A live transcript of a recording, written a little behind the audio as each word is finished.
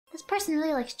person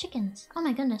really likes chickens. Oh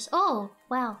my goodness. Oh,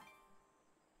 wow.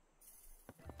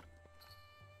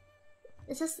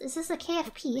 Is this a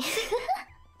KFP?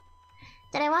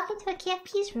 Did I walk into a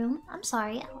KFP's room? I'm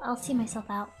sorry. I'll see myself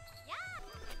out.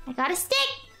 I got a stick!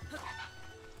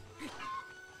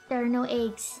 There are no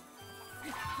eggs.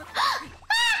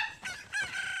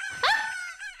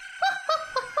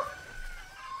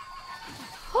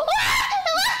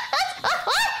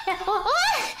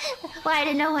 Why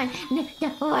did no one...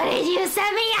 What did you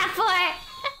set me up for?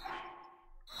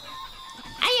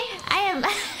 I am...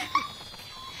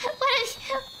 What is...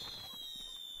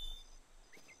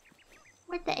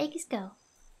 Where'd the eggs go?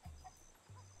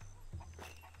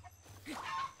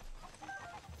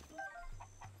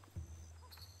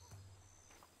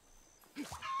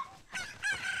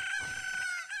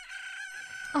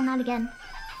 Oh, not again.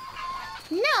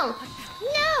 No!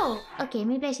 No! Okay,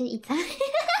 maybe I should eat them.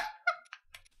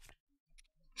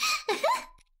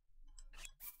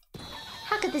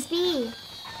 How could this be?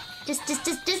 Just take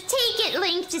it,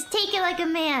 Link. Just take it like a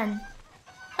man.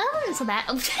 Oh, wasn't so bad.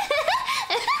 Oh.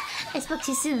 I spoke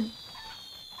too soon.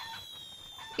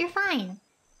 You're fine.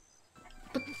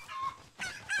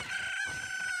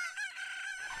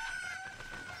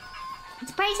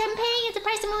 It's a price I'm paying. It's a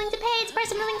price I'm willing to pay. It's a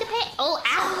price I'm willing to pay. Oh,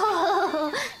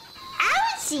 ow!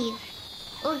 Ouchie!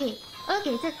 Okay,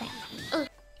 okay, it's okay. Oh.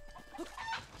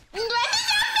 That's not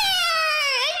fair!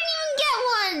 I didn't even get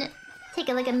one! Take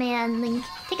it like a man, Link.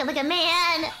 Take it like a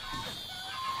man!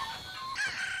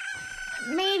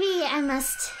 Maybe I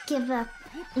must give up.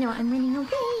 No, I'm running away.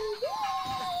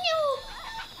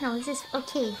 No, this is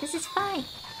okay. This is fine.